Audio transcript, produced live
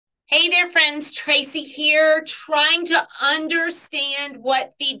Hey there, friends. Tracey here, trying to understand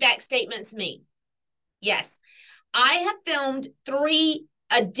what feedback statements mean. Yes, I have filmed 3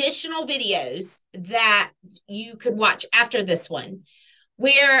 additional videos that you could watch after this one,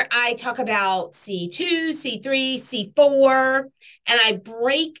 where I talk about C2, C3, C4, and I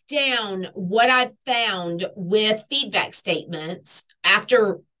break down what I've found with feedback statements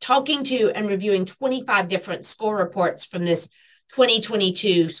after talking to and reviewing 25 different score reports from this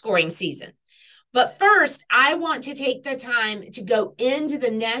 2022 scoring season. But first, I want to take the time to go into the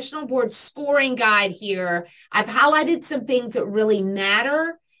National Board scoring guide here. I've highlighted some things that really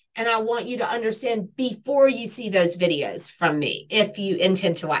matter, and I want you to understand before you see those videos from me, if you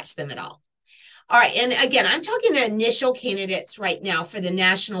intend to watch them at all. All right, and again, I'm talking to initial candidates right now for the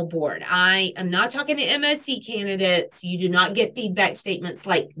National Board. I am not talking to MSC candidates. You do not get feedback statements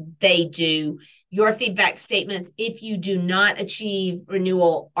like they do. Your feedback statements, if you do not achieve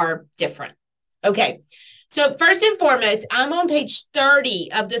renewal, are different. Okay, so first and foremost, I'm on page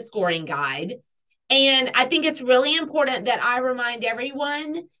 30 of the scoring guide, and I think it's really important that I remind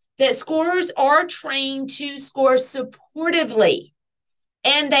everyone that scorers are trained to score supportively.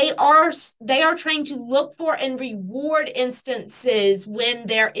 And they are trained to look for and reward instances when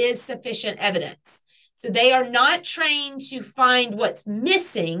there is sufficient evidence. So they are not trained to find what's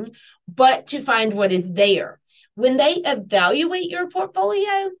missing, but to find what is there. When they evaluate your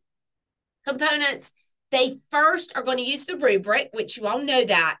portfolio components, they first are going to use the rubric, which you all know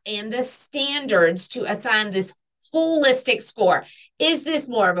that, and the standards to assign this holistic score. Is this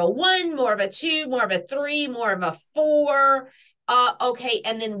more of a 1, more of a 2, more of a 3, more of a 4? Okay,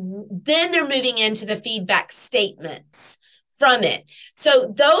 and then they're moving into the feedback statements from it.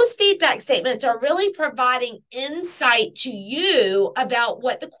 So those feedback statements are really providing insight to you about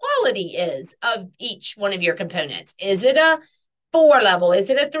what the quality is of each one of your components. Is it a 4 level? Is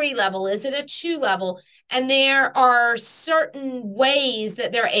it a 3 level? Is it a 2 level? And there are certain ways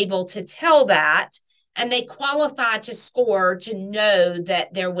that they're able to tell that, and they qualify to score to know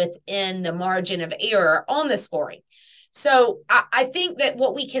that they're within the margin of error on the scoring. So I think that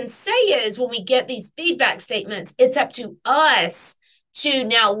what we can say is when we get these feedback statements, it's up to us to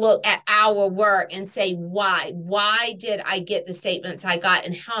now look at our work and say, why? Why did I get the statements I got,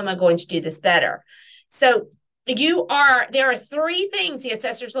 and how am I going to do this better? So there are 3 things the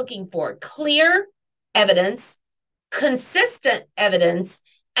assessor's looking for: clear evidence, consistent evidence,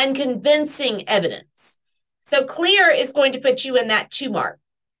 and convincing evidence. So clear is going to put you in that 2 mark,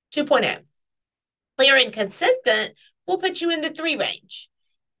 2.0. Clear and consistent will put you in the 3 range.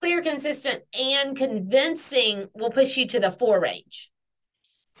 Clear, consistent, and convincing will push you to the 4 range.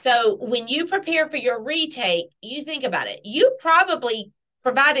 So when you prepare for your retake, you think about it. You probably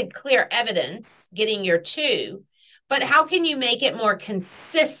provided clear evidence getting your 2, but how can you make it more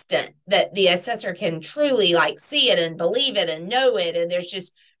consistent that the assessor can truly see it and believe it and know it? And there's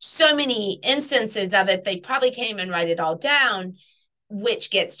just so many instances of it, they probably can't even write it all down,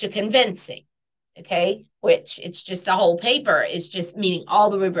 which gets to convincing. Okay, which it's just the whole paper is just meeting all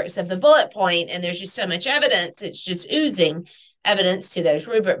the rubrics of the bullet point, and there's just so much evidence, it's just oozing evidence to those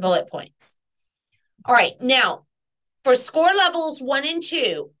rubric bullet points. All right, now for score levels 1 and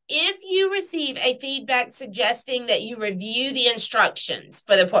 2, if you receive a feedback suggesting that you review the instructions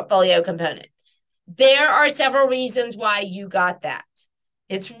for the portfolio component, there are several reasons why you got that.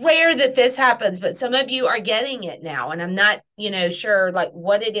 It's rare that this happens, but some of you are getting it now, and I'm not, sure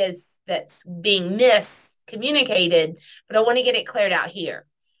what it is that's being miscommunicated, but I want to get it cleared out here.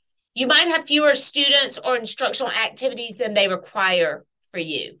 You might have fewer students or instructional activities than they require for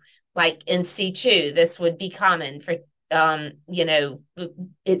you. Like in C2, this would be common for,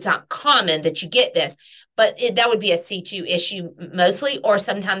 it's not common that you get this, but that would be a C2 issue mostly, or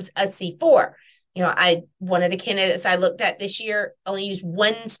sometimes a C4. One of the candidates I looked at this year only used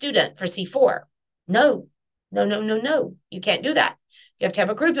 1 student for C4. No. You can't do that. You have to have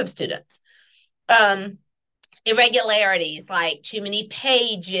a group of students. Irregularities like too many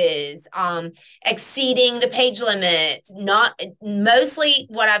pages, exceeding the page limit. Mostly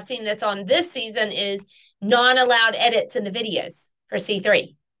what I've seen this on this season is non-allowed edits in the videos for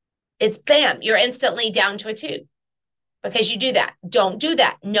C3. It's bam, you're instantly down to a 2 because you do that. Don't do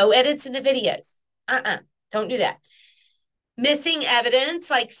that. No edits in the videos. Don't do that. Missing evidence,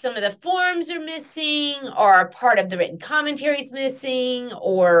 like some of the forms are missing, or part of the written commentary is missing,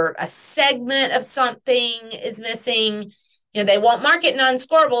 or a segment of something is missing. They won't mark it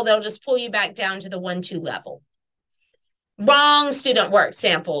non-scorable. They'll just pull you back down to the 1-2 level. Wrong student work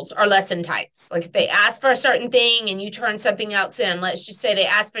samples or lesson types. Like if they ask for a certain thing and you turn something else in, let's just say they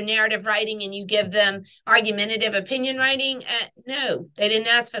ask for narrative writing and you give them argumentative opinion writing. No, they didn't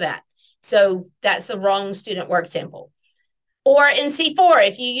ask for that. So that's the wrong student work sample. Or in C4,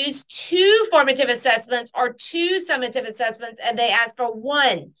 if you use 2 formative assessments or 2 summative assessments and they ask for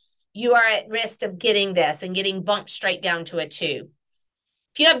 1, you are at risk of getting this and getting bumped straight down to a 2.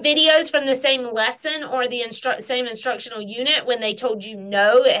 If you have videos from the same lesson or the same instructional unit when they told you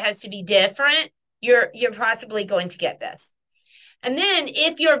no, it has to be different, you're possibly going to get this. And then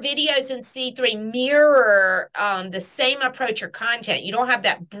if your videos in C3 mirror the same approach or content, you don't have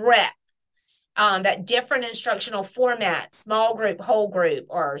that breadth, that different instructional format, small group, whole group,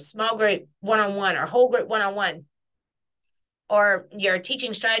 or small group one-on-one, or whole group one-on-one, or your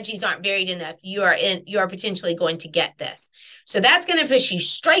teaching strategies aren't varied enough, you are potentially going to get this. So that's going to push you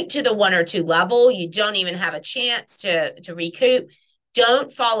straight to the 1 or 2 level. You don't even have a chance to recoup.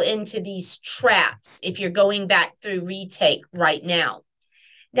 Don't fall into these traps if you're going back through retake right now.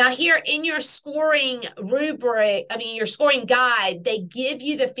 Now here in your scoring rubric, your scoring guide, they give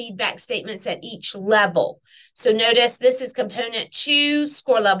you the feedback statements at each level. So notice this is component 2,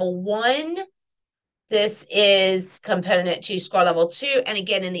 score level 1. This is component 2, score level 2. And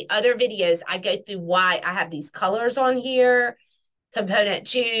again, in the other videos, I go through why I have these colors on here. Component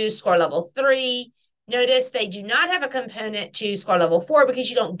 2, score level 3. Notice they do not have a component 2, score level 4 because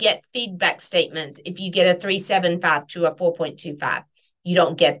you don't get feedback statements if you get a 3.75 to a 4.25. You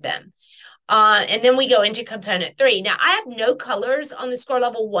don't get them. And then we go into component 3. Now, I have no colors on the score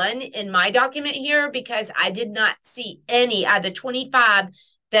level 1 in my document here because I did not see any out of the 25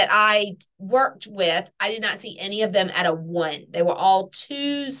 that I worked with. I did not see any of them at a 1. They were all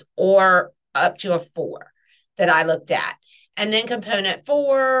 2s or up to a 4 that I looked at. And then component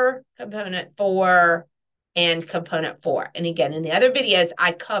 4, and component 4. And again, in the other videos,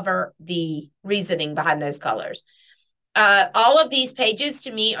 I cover the reasoning behind those colors. All of these pages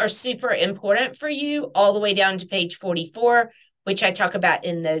to me are super important for you, all the way down to page 44, which I talk about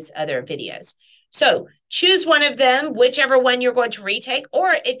in those other videos. So choose one of them, whichever one you're going to retake, or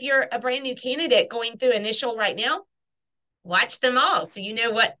if you're a brand new candidate going through initial right now, watch them all so you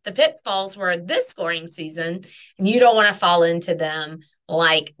know what the pitfalls were this scoring season, and you don't want to fall into them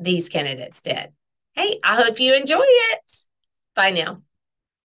like these candidates did. Hey, I hope you enjoy it. Bye now.